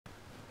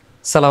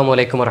আসসালামু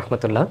আলাইকুম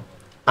রহমতুল্লাহ।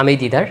 আমি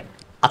দিদার।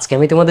 আজকে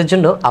আমি তোমাদের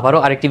জন্য আবারও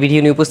আরেকটি ভিডিও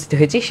নিয়ে উপস্থিত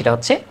হয়েছি, সেটা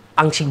হচ্ছে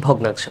আংশিক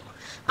ভগ্নাংশ।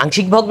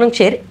 আংশিক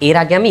ভগ্নাংশের এর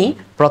আগে আমি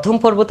প্রথম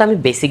পর্বতে আমি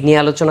বেসিক নিয়ে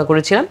আলোচনা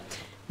করেছিলাম।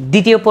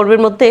 দ্বিতীয়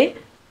পর্বের মধ্যে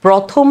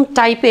প্রথম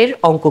টাইপের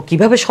অঙ্ক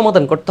কিভাবে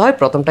সমাধান করতে হয়,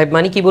 প্রথম টাইপ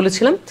মানে কি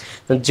বলেছিলাম,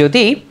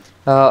 যদি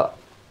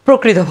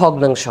প্রকৃত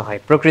ভগ্নাংশ হয়,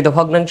 প্রকৃত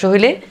ভগ্নাংশ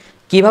হইলে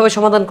কিভাবে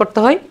সমাধান করতে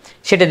হয়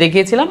সেটা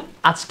দেখিয়েছিলাম।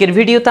 আজকের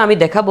ভিডিওতে আমি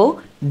দেখাবো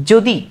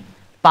যদি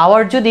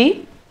পাওয়ার যদি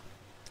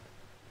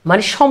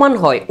মানে সমান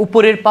হয়,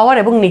 উপরের পাওয়ার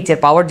এবং নিচের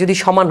পাওয়ার যদি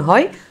সমান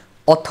হয়,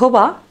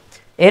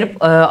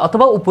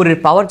 অথবা উপরের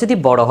পাওয়ার যদি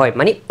বড় হয়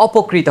মানে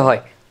অপকৃত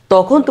হয়,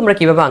 তখন তোমরা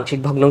কিভাবে আংশিক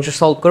ভগ্নাংশ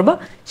সলভ করবা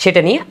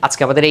সেটা নিয়ে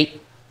আজকে আমাদের এই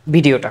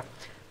ভিডিওটা।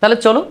 তাহলে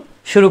চলো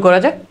শুরু করা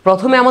যাক।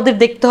 প্রথমে আমাদের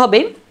দেখতে হবে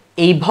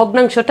এই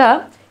ভগ্নাংশটা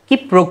কি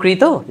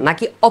প্রকৃত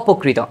নাকি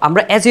অপকৃত।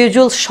 আমরা অ্যাজ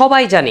ইউজুয়াল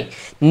সবাই জানি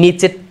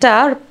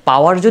নিচেরটার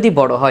পাওয়ার যদি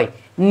বড় হয়,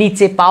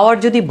 নিচে পাওয়ার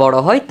যদি বড়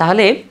হয়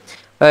তাহলে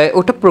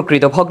ওটা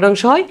প্রকৃত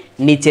ভগ্নাংশ হয়,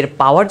 নিচের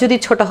পাওয়ার যদি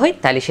ছোট হয়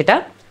তাহলে সেটা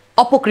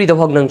অপকৃত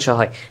ভগ্নাংশ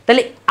হয়।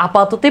 তাহলে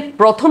আপাতত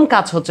প্রথম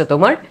কাজ হচ্ছে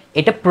তোমার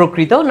এটা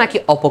প্রকৃত নাকি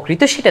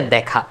অপকৃত সেটা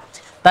দেখা।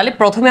 তাহলে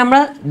প্রথমে আমরা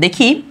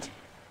দেখি,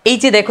 এই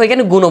যে দেখো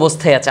এখানে গুণ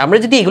অবস্থায় আছে, আমরা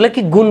যদি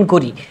এগুলোকে গুণ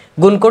করি,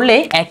 গুণ করলে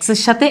এক্স এর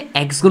সাথে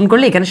এক্স গুণ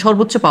করলে এখানে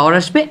সর্বোচ্চ পাওয়ার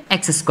আসবে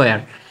এক্স স্কোয়ার,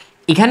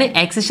 এখানে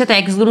এক্স এর সাথে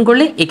এক্স গুণ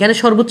করলে এখানে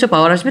সর্বোচ্চ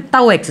পাওয়ার আসবে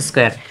তাও এক্স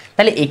স্কোয়ার।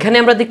 তাহলে এখানে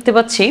আমরা দেখতে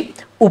পাচ্ছি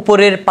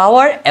উপরের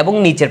পাওয়ার এবং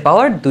নিচের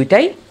পাওয়ার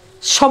দুইটাই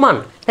সমান।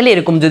 তাহলে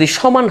এরকম যদি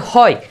সমান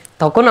হয়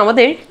তখন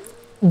আমাদের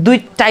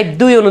টাইপ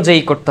 2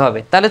 অনুযায়ী করতে হবে।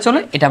 তাহলে চলো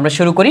এটা আমরা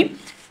শুরু করি।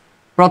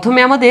 প্রথমে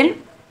আমাদের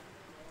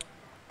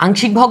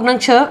আংশিক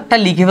ভগ্নাংশটা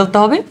লিখে ফেলতে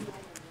হবে।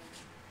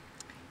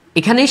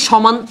 এখানে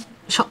সমান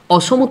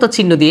অসমতা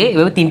চিহ্ন দিয়ে,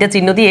 এভাবে তিনটা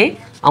চিহ্ন দিয়ে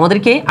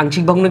আমাদেরকে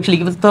আংশিক ভগ্নাংশ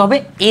লিখে ফেলতে হবে।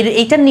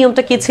 এইটার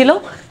নিয়মটা কি ছিল?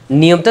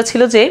 নিয়মটা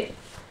ছিল যে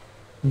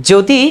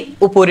যদি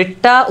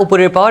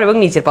উপরের পাওয়ার এবং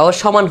নিচের পাওয়ার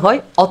সমান হয়,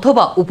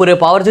 অথবা উপরের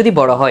পাওয়ার যদি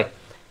বড় হয়,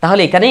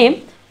 তাহলে এখানে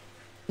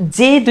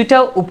যে দুইটা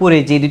উপরে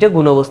যে দুইটা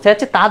গুণ অবস্থায়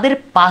আছে তাদের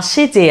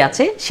পাশে যে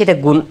আছে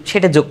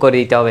সেটা যোগ করে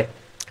দিতে হবে।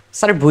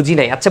 স্যার বুঝি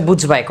নাই, আচ্ছা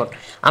বুঝবা এখন।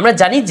 আমরা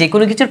জানি যে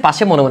কোনো কিছুর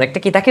পাশে মনে মনে একটা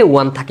কি থাকে,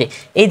 1 থাকে।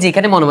 এই যে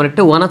এখানে মনে মনে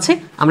একটা 1 আছে,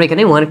 আমরা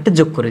এখানে 1 একটা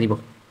যোগ করে দিব,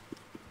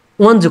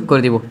 1 যোগ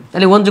করে দিব।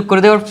 তাহলে 1 যোগ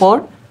করে দেওয়ার পর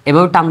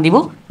এভাবে টান দিব,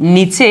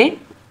 নিচে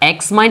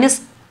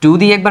x-2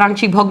 দিয়ে একবার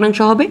আংশিক ভগ্নাংশ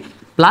হবে,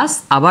 প্লাস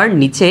আবার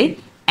নিচে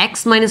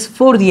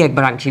x-4 দিয়ে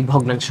একবার আংশিক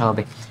ভগ্নাংশ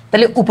হবে।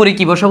 তাহলে উপরে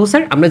কি বসাবো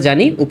স্যার? আমরা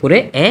জানি উপরে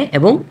a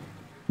এবং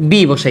b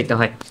বসাইতে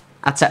হয়।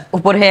 আচ্ছা,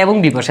 উপরে a এবং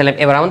b বসালাম।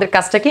 এবার আমাদের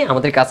কাজটা কি?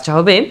 আমাদের কাজটা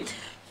হবে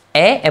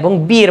a এবং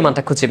b এর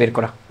মানটা খুঁজে বের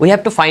করা। We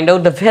have to find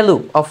out the value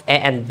of a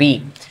and b।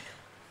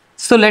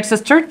 So let's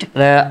start.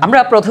 আমরা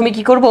প্রথমে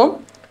কি করব,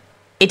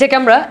 এটাকে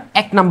আমরা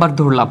 1 নাম্বার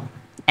ধরলাম,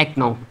 1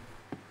 নং।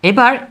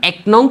 এবার 1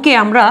 নংকে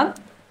আমরা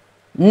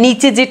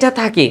নিচে যেটা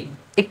থাকে,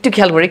 একটু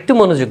খেয়াল করে একটু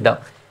মনোযোগ দাও,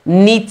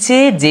 নিচে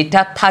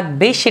যেটা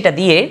থাকবে সেটা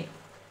দিয়ে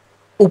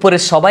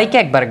উপরের সবাইকে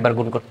একবার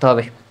গুণ করতে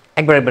হবে,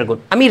 একবার গুণ।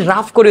 আমি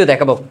রাফ করেও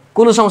দেখাবো,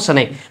 কোনো সমস্যা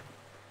নেই।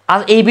 আর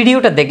এই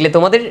ভিডিওটা দেখলে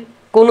তোমাদের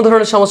কোনো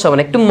ধরনের সমস্যা হবে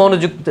না, একটু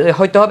মনোযোগ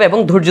হইতে হবে এবং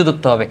ধৈর্য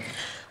ধরতে হবে।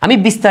 আমি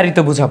বিস্তারিত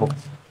বুঝাবো।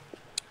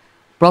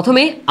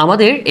 প্রথমে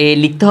আমাদের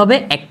লিখতে হবে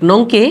 1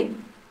 নংকে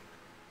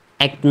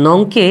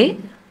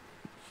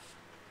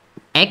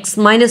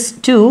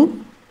x-2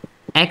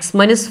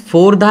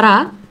 x-4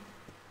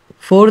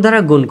 দ্বারা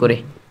গুণ করে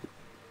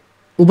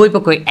উভয়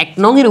পক্ষ, 1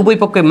 নং এর উভয়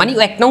পক্ষ মানে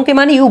 1 নংকে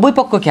মানে উভয়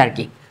পক্ষকে আর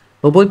কি,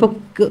 উভয়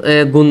পক্ষ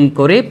গুণ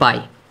করে পাই।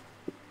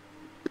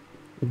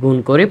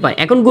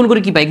 এখন গুণ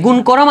করে কি পাই? গুণ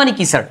করা মানে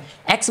কি স্যার?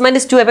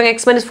 x-2 এবং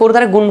x-4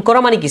 দ্বারা গুণ করা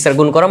মানে কি স্যার?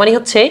 গুণ করা মানে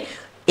হচ্ছে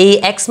এই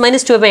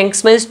x-2 এবং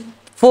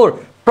x-4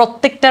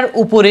 প্রত্যেকটার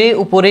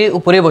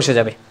উপরে বসে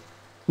যাবে,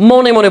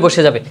 মনে মনে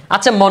বসে যাবে।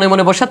 আচ্ছা, মনে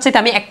মনে বসার চাইতে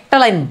আমি একটা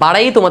লাইন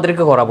বাড়াই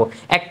তোমাদেরকে করাবো,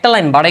 একটা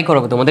লাইন বাড়াই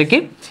করাবো তোমাদেরকে।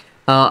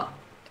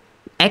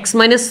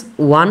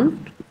 x-1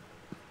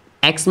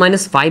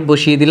 x-5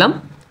 বসিয়ে দিলাম,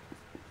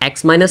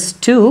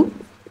 x-2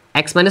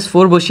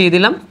 x-4 বসিয়ে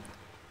দিলাম।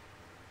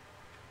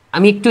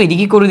 আমি একটু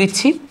এদিকে করে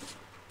দিচ্ছি,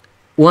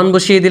 1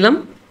 বসিয়ে দিলাম।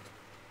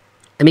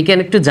 আমি কেন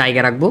একটু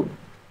জায়গা রাখবো,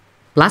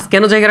 প্লাস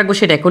কেন জায়গা রাখবো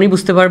সেটা এখনই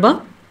বুঝতে পারবা।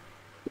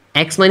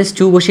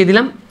 x-2 বসিয়ে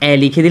দিলাম, a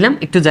লিখে দিলাম,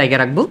 একটু জায়গা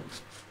রাখবো,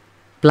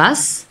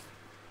 প্লাস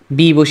b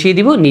বসিয়ে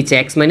দিব, নিচে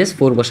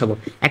x-4 বসাবো।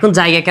 এখন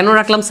জায়গা কেন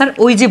রাখলাম স্যার?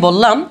 ওই যে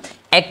বললাম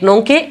 1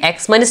 নংকে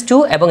x-2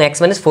 এবং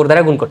x-4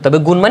 দ্বারা গুণ করতে হবে।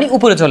 গুণ মানে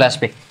উপরে চলে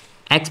আসবে,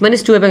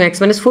 x-2 এবং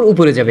x-4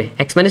 উপরে যাবে,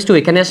 x-2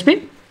 এখানে আসবে,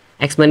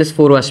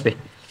 x-4ও আসবে।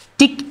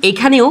 ঠিক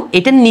এখানেও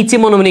এটার নিচে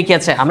মনে কি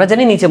আছে? আমরা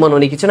জানি নিচে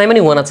মনে কিছু নাই,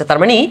 মানে 1 আছে। তার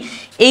মানে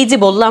এই যে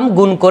বললাম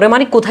গুণ করে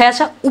মানে কোথায়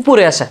আসা?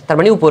 উপরে আসা। তার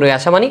মানে উপরে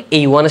আসা মানে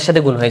এই 1 এর সাথে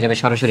গুণ হয়ে যাবে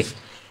সরাসরি,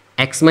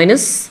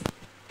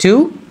 x-2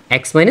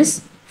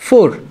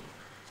 x-4।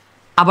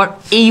 আবার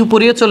এই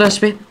উপরেও চলে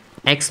আসবে,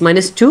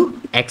 x-2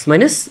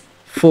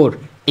 x-4,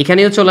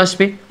 এখানেও চলে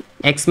আসবে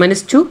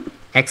x-2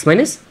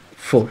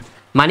 x-4।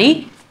 মানে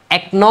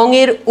 1 নং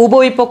এর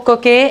উভয়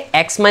পক্ষকে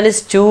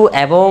x-2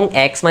 এবং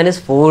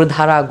x-4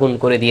 দ্বারা গুণ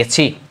করে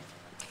দিয়েছি।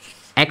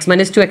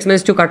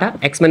 x-2 কাটা,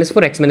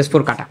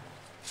 x-4 কাটা।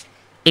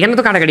 এখানে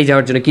তো কাটাকাটি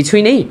যাওয়ার জন্য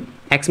কিছুই নেই,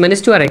 এক্স মাইনাস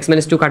টু আর এক্স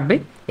মাইনাস টু কাটবে,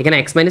 এখানে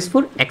x minus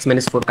four x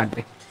minus four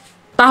কাটবে।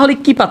 তাহলে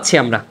কি পাচ্ছি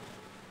আমরা?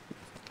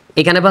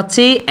 এখানে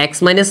পাচ্ছি x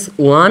minus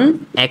one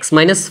x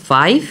minus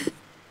five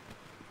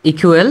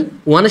equal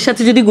ওয়ানের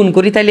সাথে যদি গুণ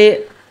করি তাহলে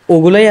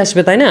ওগুলোই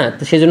আসবে, তাই না?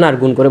 তো সেই জন্য আর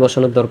গুণ করে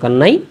বসানোর দরকার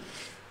নাই।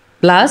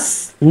 প্লাস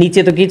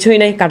নিচে তো কিছুই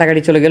নাই,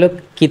 কাটাকাটি চলে গেল,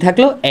 কি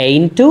থাকলো? এ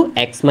ইন্টু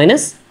এক্স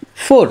মাইনাস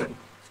ফোর।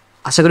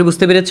 আশা করি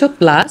বুঝতে পেরেছ।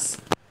 প্লাস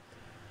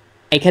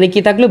এখানে কি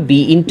থাকলো? B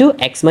into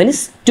x minus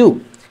two.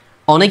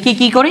 অনেকে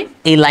কি করে?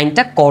 এই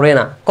লাইনটা করে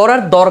না,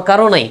 করার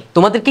দরকারও নাই।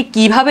 তোমাদেরকে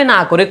কিভাবে না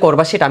করে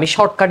করবা সেটা আমি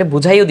শর্টকাটে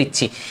বুঝাইও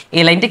দিচ্ছি।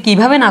 এই লাইনটা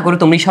কিভাবে না করে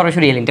তুমি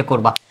সরাসরি এই লাইনটা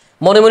করবা।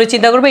 মনে মনে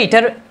চিন্তা করবে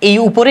এটার এই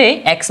উপরে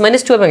এক্স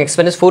মাইনাস টু এবং এক্স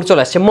মাইনাস ফোর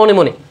চলে আসছে, মনে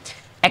মনে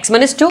এক্স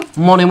মাইনাস টু,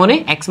 মনে মনে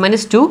এক্স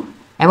মাইনাস টু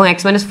এবং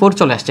এক্স মাইনাস ফোর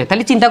চলে আসছে।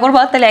 তাহলে চিন্তা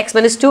করবা, তাহলে এক্স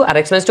মাইনাস টু আর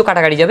এক্স মাইনাস টু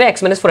কাটাকাটি যাবে,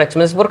 এক্স মাইনাস ফোর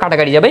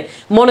কাটাকাটি যাবে।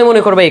 মনে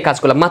মনে করবে এই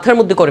কাজগুলো, মাথার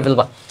মধ্যে করে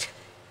ফেলবা।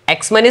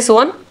 এক্স মাইনাস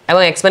ওয়ান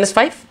এবং এক্স মাইনাস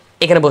ফাইভ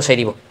এখানে বসাই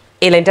দিব।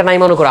 এই লাইনটা নাই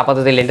মনে করো,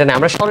 আপাতত এই লাইনটা নাই,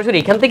 আমরা সরাসরি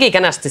এখান থেকে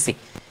এখানে আসতেছি।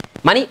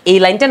 মানে এই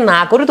লাইনটা না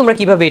করে তোমরা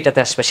কিভাবে এটাতে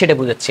আসবে সেটা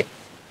বুঝাচ্ছি।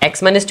 এক্স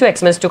মাইনাস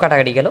টু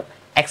কাটাকাটি গেল,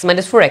 এক্স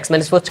মাইনাস ফোর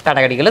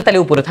কাটাকাটি গেল, তাহলে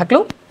উপরে থাকলো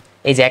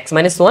এই যে x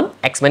minus one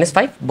x minus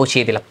five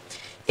বসিয়ে দিলাম।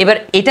 এবার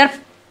এটার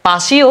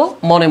পাশেও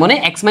মনে মনে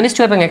এক্স মাইনাস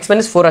টু এবং এক্স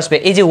মাইনাস ফোর আসবে,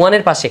 এই যে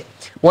ওয়ানের পাশে,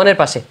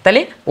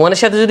 তাহলে ওয়ানের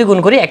সাথে যদি গুণ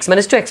করি x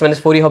minus two x minus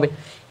ফোরই হবে।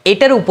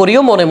 এটার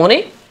উপরেও মনে মনে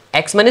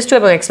এক্স মাইনাস টু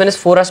এবং এক্স মাইনাস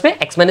ফোর আসবে,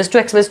 এক্স মাইনাস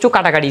টু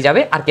কাটাকাটি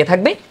যাবে, আর কে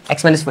থাকবে?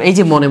 X minus four. এই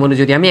যে মনে মনে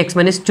যদি আমি এক্স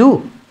মাইনাস টু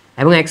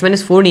এবং এক্স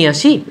মাইনাস ফোর নিয়ে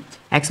আসি,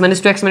 এক্স মাইনাস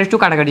টু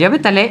কাটাকাটি যাবে,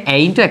 তাহলে এ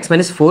ইন্টু এক্স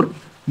মাইনাস ফোর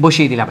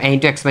বসিয়ে দিলাম, এ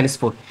ইন্টু এক্স মাইনাস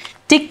ফোর।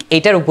 ঠিক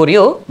এটার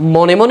উপরেও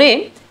মনে মনে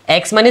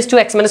x minus two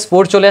x minus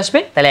four চলে আসবে,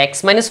 তাহলে এক্স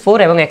মাইনাস ফোর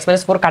এবং এক্স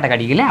মাইনাস ফোর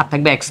কাটাকাটি গেলে আর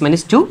থাকবে এক্স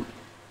মাইনাস টু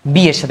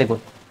বি এর সাথে গুণ।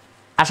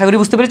 আশা করি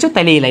বুঝতে পেরেছো।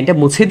 তাহলে এই লাইনটা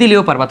মুছে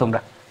দিলেও পারবা তোমরা,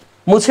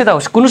 মুছে দাও,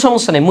 কোনো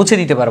সমস্যা নেই, মুছে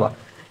দিতে পারবা,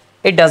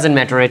 it doesn't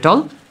matter at all.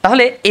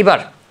 তাহলে এবার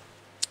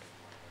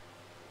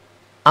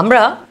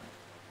আমরা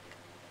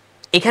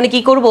এখানে কি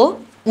করব?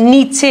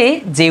 নিচে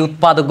যে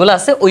উৎপাদকগুলো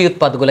আছে ওই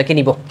উৎপাদকগুলোকে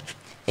নিব।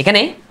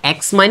 এখানে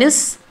এক্স মাইনাস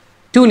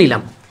টু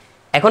নিলাম।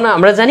 এখন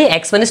আমরা জানি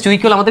এক্স মাইনাস টু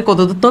ইকুয়াল আমাদের কত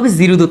ধরতে হবে?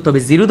 জিরো ধরতে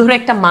হবে। জিরো ধরে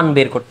একটা মান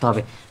বের করতে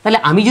হবে। তাহলে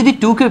আমি যদি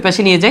টুকে ওই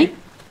পাশে নিয়ে যাই,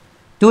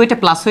 টু এটা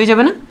প্লাস হয়ে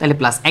যাবে না? তাহলে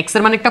প্লাস এক্স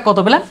এর মানে একটা কত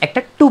পেলাম? একটা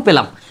টু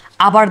পেলাম।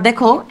 আবার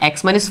দেখো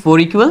x minus four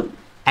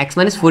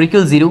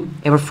equal zero.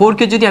 এবার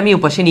ফোরকে যদি আমি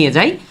ওপাশে নিয়ে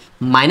যাই,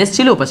 মাইনাস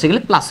ছিল, ওপাশে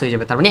গেলে প্লাস হয়ে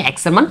যাবে, তার মানে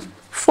এক্স এর মান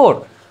ফোর।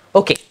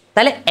 ওকে,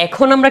 তাহলে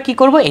এখন আমরা কি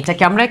করব?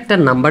 এটাকে আমরা একটা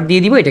নাম্বার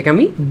দিয়ে দিব, এটাকে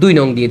আমি 2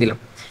 নং দিয়ে দিলাম।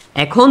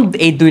 এখন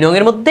এই 2 নং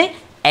এর মধ্যে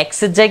এক্স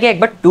এর জায়গায়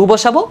একবার 2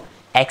 বসাবো,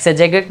 এক্স এর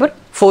জায়গায় একবার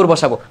 4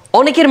 বসাবো।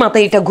 অনেকের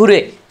মাথায় এটা ঘুরে,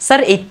 স্যার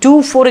এই 2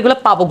 4 এগুলো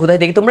পাবো কোথায়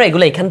থেকে? তোমরা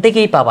এগুলো এখান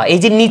থেকেই পাবা, এই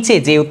যে নিচে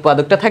যে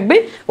উৎপাদকটা থাকবে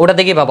ওটা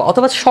থেকেই পাবা।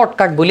 অথবা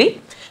শর্টকাট বলি,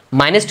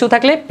 -2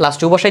 থাকলে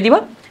 +2 বসাই দিবা,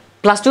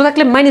 +2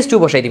 থাকলে -2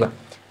 বসাই দিবা,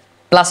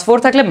 +4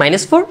 থাকলে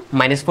 -4,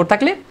 -4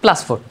 থাকলে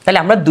 +4। তাহলে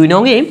আমরা 2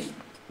 নং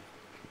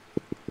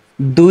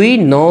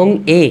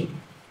এ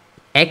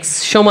x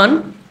সমান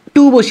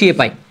 2 বসিয়ে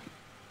পাই।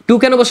 2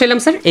 কেন বসাইলাম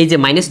স্যার? এই যে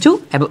 -2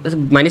 এবং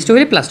 -2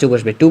 হলে +2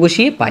 বসবে, 2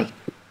 বসিয়ে পাই।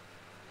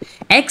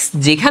 x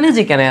যেখানে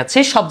যেখানে আছে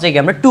সব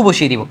জায়গায় আমরা 2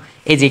 বসিয়ে দিব।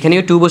 এই যে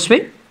এখানেও 2 বসবে,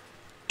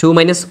 2 -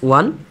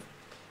 1,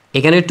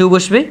 এখানেও 2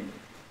 বসবে,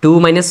 2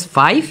 -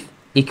 5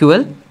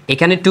 ইকুয়াল,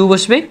 এখানে 2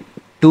 বসবে,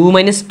 2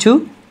 - 2,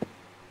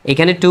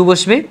 এখানে 2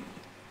 বসবে,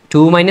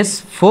 2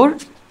 - 4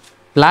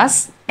 প্লাস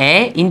a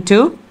ইন্টু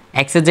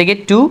x এর জায়গায়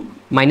 2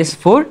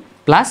 - 4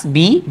 প্লাস b,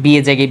 b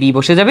এর জায়গায় b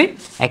বসে যাবে,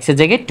 x এর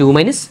জায়গায় 2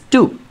 -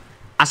 2।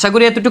 আশা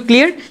করি এতটুকু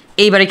ক্লিয়ার।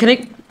 এইবার এখানে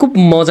খুব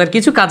মজার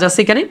কিছু কাজ আছে।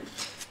 এখানে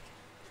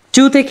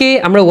 2 থেকে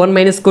আমরা 1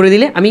 মাইনাস করে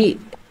দিলে, আমি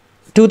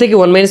 2 থেকে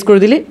 1 মাইনাস করে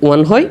দিলে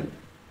 1 হয়,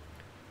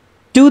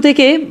 2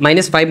 থেকে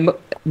 -5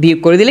 বিয়োগ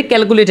করে দিলে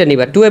ক্যালকুলেটর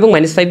নিবা, 2 এবং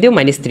 -5 দিয়েও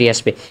 -3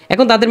 আসবে।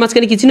 এখন তাদের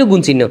মাঝখানে কি চিহ্ন?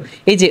 গুণ চিহ্ন।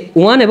 এই যে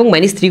 1 এবং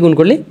 -3 গুণ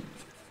করলে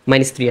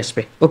 -3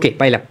 আসবে। ওকে,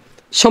 পাইলাম,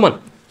 সমান।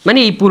 মানে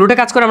এই পুরোটা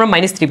কাজ করে আমরা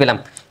 -3 পেলাম।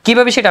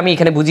 কীভাবে সেটা আমি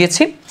এখানে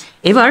বুঝিয়েছি।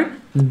 এবার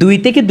 2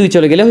 থেকে 2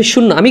 চলে গেলে হয়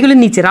 0। আমি এগুলো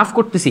নিচে রাফ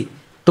করতেছি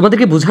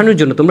তোমাদেরকে বোঝানোর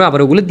জন্য, তোমরা আবার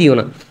ওগুলো দিও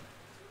না।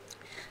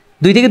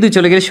 2 থেকে 2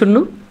 চলে গেলে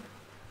 0,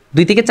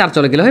 2 থেকে 4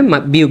 চলে গেলে হয়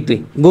 -2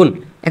 গুণ।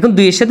 এখন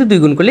 2 এর সাথে 2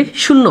 গুণ করলে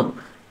 0,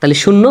 তাহলে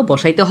 0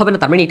 বসাইতে হবে না,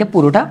 তার মানে এটা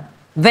পুরোটা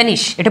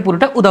ভ্যানিশ, এটা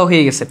পুরোটা উদাও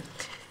হয়ে গেছে।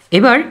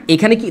 এবার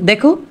এখানে কি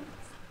দেখো,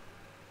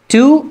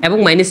 2 এবং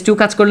 -2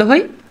 কাজ করলে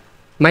হয়,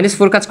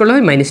 -4 কাজ করলে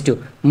হয় -2।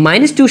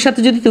 -2 এর সাথে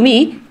যদি তুমি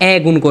a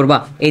গুণ করবা,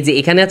 এই যে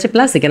এখানে আছে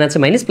প্লাস, এখানে আছে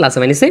মাইনাস, প্লাস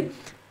মাইনাসে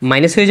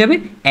মাইনাস হয়ে যাবে।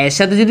 এর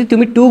সাথে যদি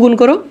তুমি 2 গুণ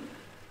করো,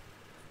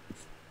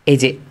 এই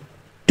যে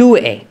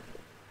 2a।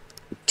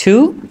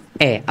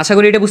 আশা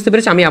করি এটা বুঝতে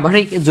পেরেছো। আমি আবার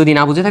যদি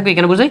না বুঝে থাকবে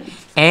এখানে বোঝাই,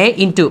 a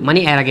ইন্টু মানে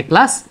এর আগে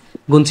প্লাস,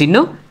 গুণ চিহ্ন,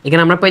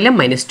 এখানে আমরা পাইলাম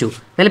 -2,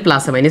 তাহলে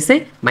প্লাসে মাইনাসে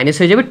মাইনাস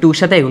হয়ে যাবে, 2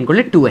 সাথে গুণ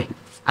করলে 2a।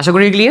 আশা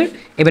করি ক্লিয়ার।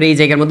 এবার এই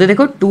জায়গার মধ্যে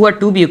দেখো 2 আর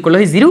 2 বিয়োগ করলে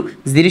হয় 0,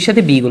 0 এর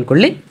সাথে b গুণ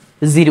করলে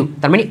 0,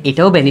 তার মানে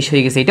এটাও ভ্যানিশ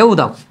হয়ে গেছে, এটাও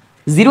দাও।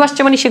 0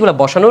 আসছে মানে সেগুলো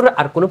বসানোর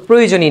আর কোনো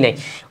প্রয়োজনই নাই।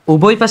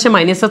 উভয় পাশে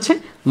মাইনাস আছে,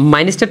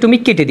 মাইনাসটা তুমি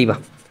কেটে দিবা।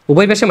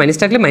 উভয় পাশে মাইনাস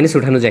থাকলে মাইনাস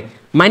উঠানো যায়,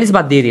 মাইনাস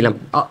বাদ দিয়ে দিলাম।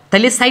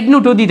 তাহলে সাইড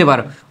নোটও দিতে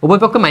পারো, উভয়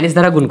পক্ষে মাইনাস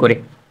দ্বারা গুণ করে।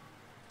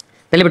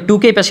 তাহলে এবার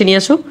 2কে এই পাশে নিয়ে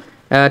আসো,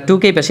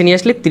 2কে এই পাশে নিয়ে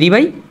আসলে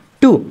 3/2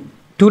 টু,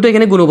 টুটা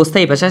এখানে গুণ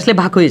অবস্থায় এই পাশে আসলে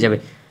ভাগ হয়ে যাবে,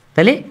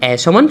 তাহলে এ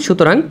সমান,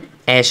 সুতরাং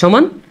এ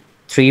সমান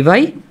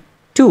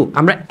 3/2,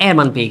 আমরা এর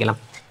মান পেয়ে গেলাম।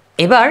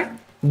 এবার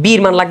বির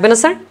মান লাগবে না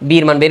স্যার,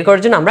 বির মান বের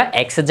করার জন্য আমরা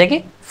এক্স এর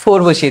জায়গায় 4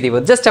 বসিয়ে দিব,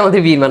 জাস্ট আমাদের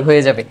বির মান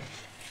হয়ে যাবে।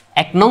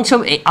 এক নং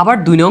আবার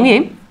 2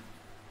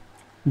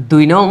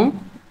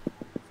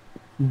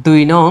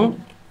 নং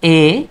এ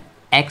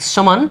এক্স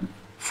সমান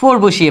 4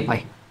 বসিয়ে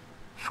পাই,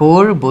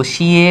 4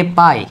 বসিয়ে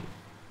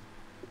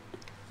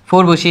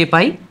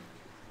পাই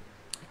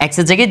এক্স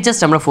এর জায়গায়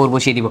জাস্ট আমরা 4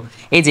 বসিয়ে দিব।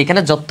 এই যে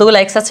এখানে যতগুলো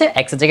এক্স আছে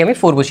এক্স এর জায়গায় আমি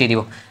 4 বসিয়ে দিব,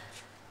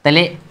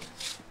 তাহলে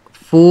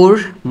 4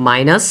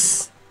 minus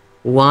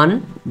 1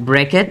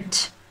 bracket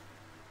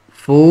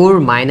 4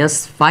 minus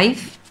 5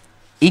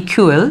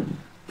 equal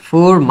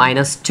 4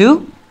 minus 2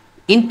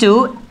 into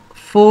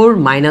 4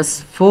 minus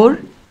 4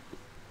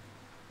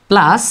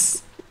 plus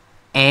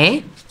A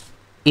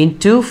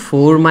into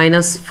 4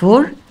 minus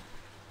 4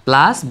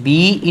 plus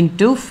B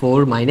into 4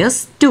 minus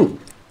 2।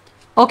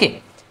 Okay,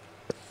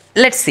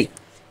 let's see.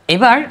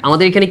 এবার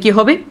আমাদের এখানে কি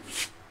হবে,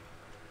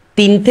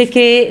 3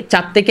 থেকে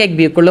 4 থেকে 1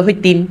 বিয়োগ করলে হয়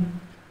 3,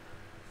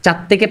 4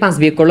 থেকে 5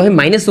 বিয়োগ করলে হয়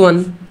 -1।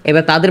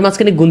 এবার তাদের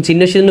মাঝখানে গুণ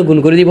চিহ্ন সেজন্য গুণ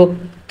করে দিব,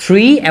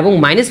 3 এবং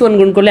 -1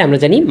 গুণ করলে আমরা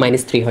জানি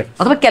 -3 হয়,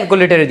 অথবা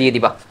ক্যালকুলেটরে দিয়ে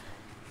দিবা,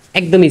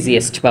 একদম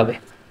ইজিয়েস্ট পাবে।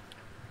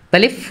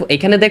 তাহলে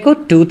এখানে দেখো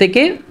 4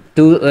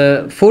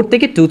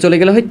 থেকে 2 চলে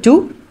গেলে হয় 2,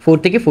 4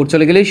 থেকে 4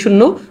 চলে গেলে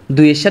 0,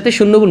 2 এর সাথে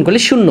 0 গুণ করলে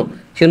 0,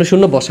 সেজন্য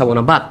 0 বসাবো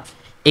না, বাদ।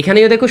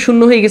 এখানেও দেখো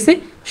 0 হয়ে গেছে,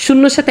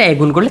 0 সাথে 1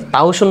 গুণ করলে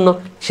তাও 0,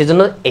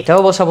 সেজন্য এটাও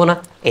বসাবো না,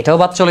 এটাও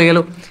বাদ চলে গেল।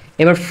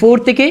 এবার 4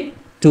 থেকে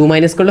 2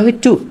 মাইনাস করলে হয়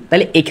 2,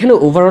 তাহলে এখানে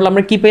ওভারঅল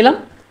আমরা কি পেলাম,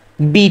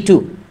 B2,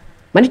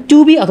 মানে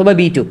 2B অথবা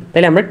B2,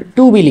 তাহলে আমরা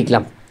 2B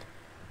লিখলাম,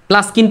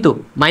 প্লাস কিন্তু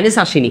মাইনাস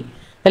আসেনি।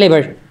 তাহলে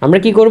এবার আমরা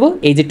কি করব,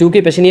 এই যে 2কে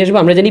পাশে নিয়ে আসবো,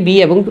 আমরা জানি B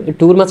এবং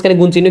 2 এর মাঝখানে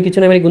গুণ চিহ্ন কিছু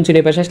না, মানে গুণ চিহ্ন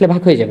পাশে আসলে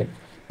ভাগ হয়ে যাবে,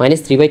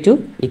 -3/2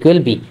 ইকুয়াল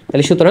B।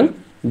 তাহলে সুতরাং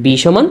B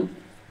সমান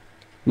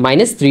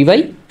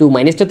 -3/2,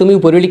 মাইনাসটা তুমি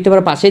উপরেও লিখতে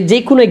পারো, পাশে যে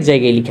কোনো এক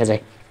জায়গায় লেখা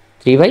যায়,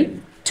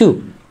 3/2।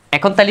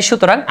 এখন তাহলে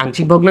সুতরাং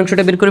আংশিক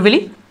ভগ্নাংশটা বের করে ফেলি।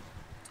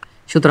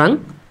 সুতরাং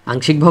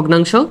আংশিক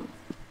ভগ্নাংশ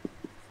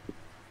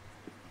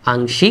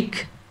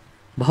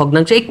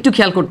একটু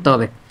খেয়াল করতে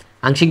হবে,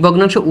 আংশিক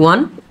ভগ্নাংশ 1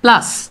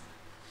 প্লাস,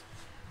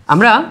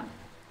 আমরা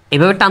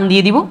এভাবে টান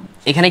দিয়ে দিব,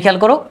 এখানে খেয়াল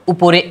করো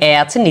উপরে এ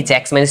আছে, নিচে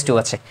x-2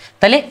 আছে,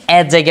 তাহলে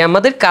এর জায়গায়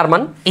আমাদের কার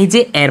মান, এই যে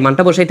এর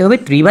মানটা বসাইতে হবে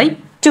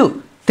 3/2,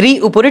 3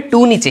 উপরে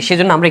 2 নিচে,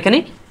 সেজন্য আমরা এখানে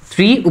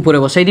 3 উপরে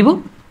বসাই দিব,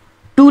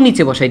 2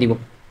 নিচে বসাই দিব,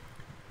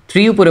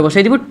 3 উপরে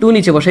বসাই দিব, 2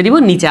 নিচে বসাই দিব।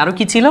 নিচে আরও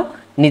কি ছিল,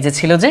 নিচে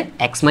ছিল যে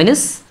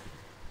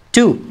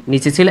x-2,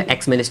 নিচে ছিল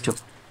x-2।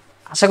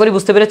 আশা করি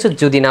বুঝতে পেরেছো,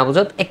 যদি না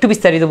বোঝো একটু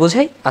বিস্তারিত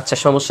বোঝাই, আচ্ছা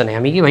সমস্যা নেই,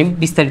 আমি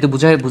বিস্তারিত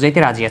বুঝাইতে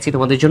রাজি আছি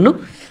তোমাদের জন্য।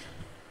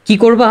 কি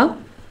করবা,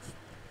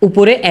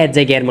 উপরে এর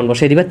জায়গায় এর মান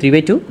বসাই দিবা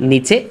 3/2,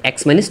 নিচে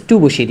x-2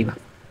 বসিয়ে দিবা,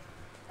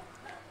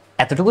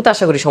 এতটুকু তো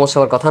আশা করি সমস্যা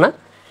হওয়ার কথা না।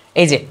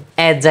 এই যে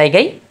এর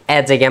জায়গায়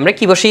আমরা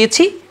কি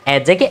বসিয়েছি,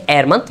 এর জায়গায়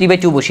এর মান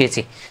 3/2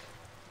 বসিয়েছি,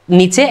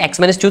 নিচে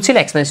x-2 ছিল,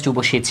 x-2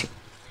 বসিয়েছি,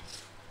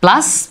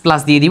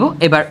 প্লাস দিয়ে দিব।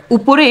 এবার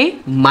উপরে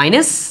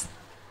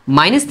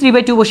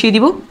 -3/2 বসিয়ে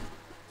দিব,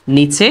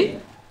 নিচে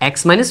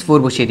x-4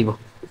 বসিয়ে দিব,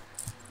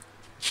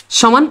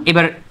 সমান।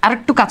 এবার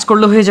আরেকটু কাজ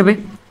করলে হয়ে যাবে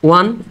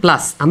 1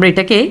 প্লাস, আমরা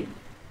এটাকে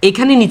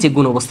এখানে নিচে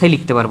গুণ অবস্থায়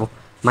লিখতে পারবো,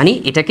 মানে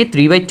এটাকে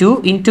 3/2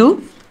 ইন্টু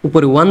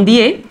উপরে 1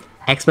 দিয়ে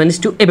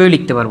x-2 এভাবে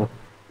লিখতে পারবো।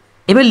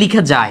 এবার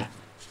লেখা যায়,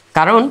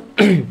 কারণ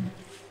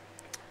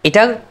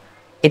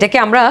এটাকে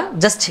আমরা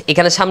জাস্ট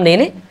এখানে সামনে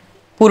এনে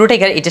পুরোটা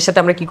এটার সাথে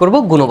আমরা কি করব,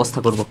 গুণ অবস্থা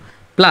করব।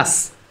 প্লাস,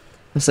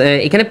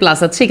 এখানে প্লাস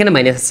আছে, এখানে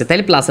মাইনাস আছে,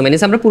 তাহলে প্লাস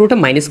মাইনাস আমরা পুরোটা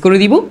মাইনাস করে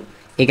দিব,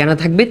 এখানে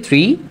থাকবে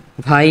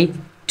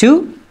 3/2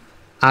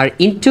 আর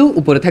ইন্টু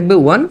উপরে থাকবে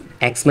 1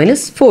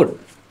 x-4।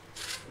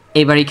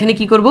 এবার এখানে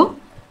কি করব,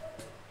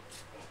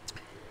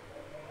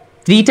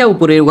 3টা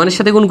উপরে 1 এর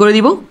সাথে গুণ করে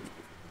দিব,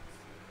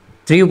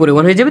 3 উপরে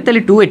 1 হয়ে যাবে,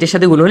 তাহলে 2 এটার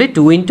সাথে গুণ হলে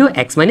 2 ইন্টু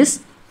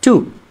x-2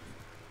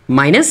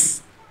 মাইনাস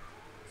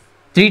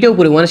 3টা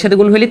উপরে 1 এর সাথে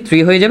গুণ হলে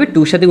 3 হয়ে যাবে,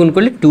 2 সাথে গুণ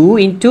করলে 2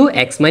 ইন্টু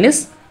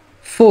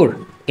x-4।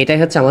 এটাই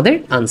হচ্ছে আমাদের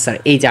আনসার।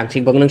 এই যে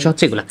আংশিক ভগ্নাংশ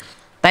হচ্ছে এগুলা।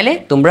 তাইলে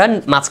তোমরা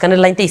মাঝখানের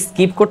লাইনটা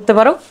স্কিপ করতে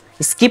পারো,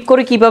 স্কিপ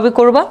করে কিভাবে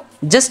করবা,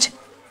 জাস্ট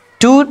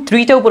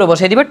 3টা উপরে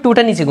বসাই দিবা,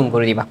 2টা নিচে গুণ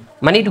করে দিবা,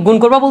 মানে গুণ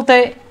করবা বলতে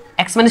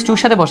x-2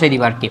 সাথে বসাই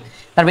দিবা আর কি।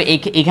 তারপরে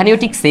এখানেও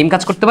ঠিক সেম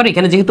কাজ করতে পারো,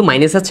 এখানে যেহেতু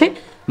মাইনাস আছে,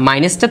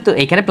 মাইনাসটা তো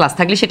এখানে প্লাস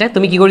থাকলে সেটা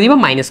তুমি কি করে দিবা,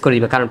 মাইনাস করে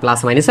দিবা, কারণ প্লাস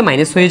মাইনাসে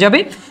মাইনাস হয়ে যাবে,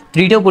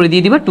 3টা উপরে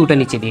দিয়ে দিবা, 2টা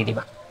নিচে দিয়ে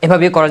দিবা,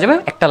 এভাবে করা যাবে।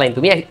 একটা লাইন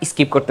তুমি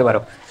স্কিপ করতে পারো।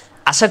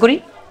 আশা করি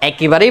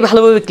একেবারেই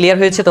ভালোভাবে ক্লিয়ার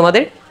হয়েছে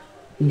তোমাদের।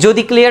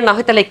 যদি ক্লিয়ার না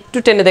হয় তাহলে একটু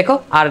টেনে দেখো,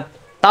 আর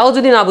তাও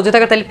যদি না বুঝে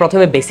থাকা তাহলে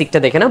প্রথমে বেসিকটা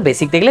দেখে নাও,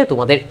 বেসিক দেখলে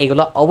তোমাদের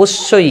এগুলো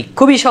অবশ্যই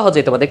খুবই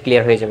সহজে তোমাদের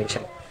ক্লিয়ার হয়ে যাবে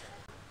ইনশাআল্লাহ।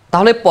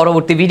 তাহলে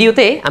পরবর্তী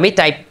ভিডিওতে আমি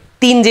টাইপ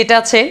 3 যেটা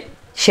আছে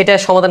সেটা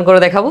সমাধান করে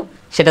দেখাবো,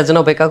 সেটার জন্য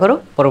অপেক্ষা করো।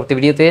 পরবর্তী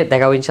ভিডিওতে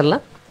দেখাবো ইনশাআল্লাহ।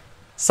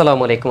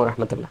 আসসালামু আলাইকুম ওয়া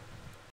রাহমাতুল্লাহ।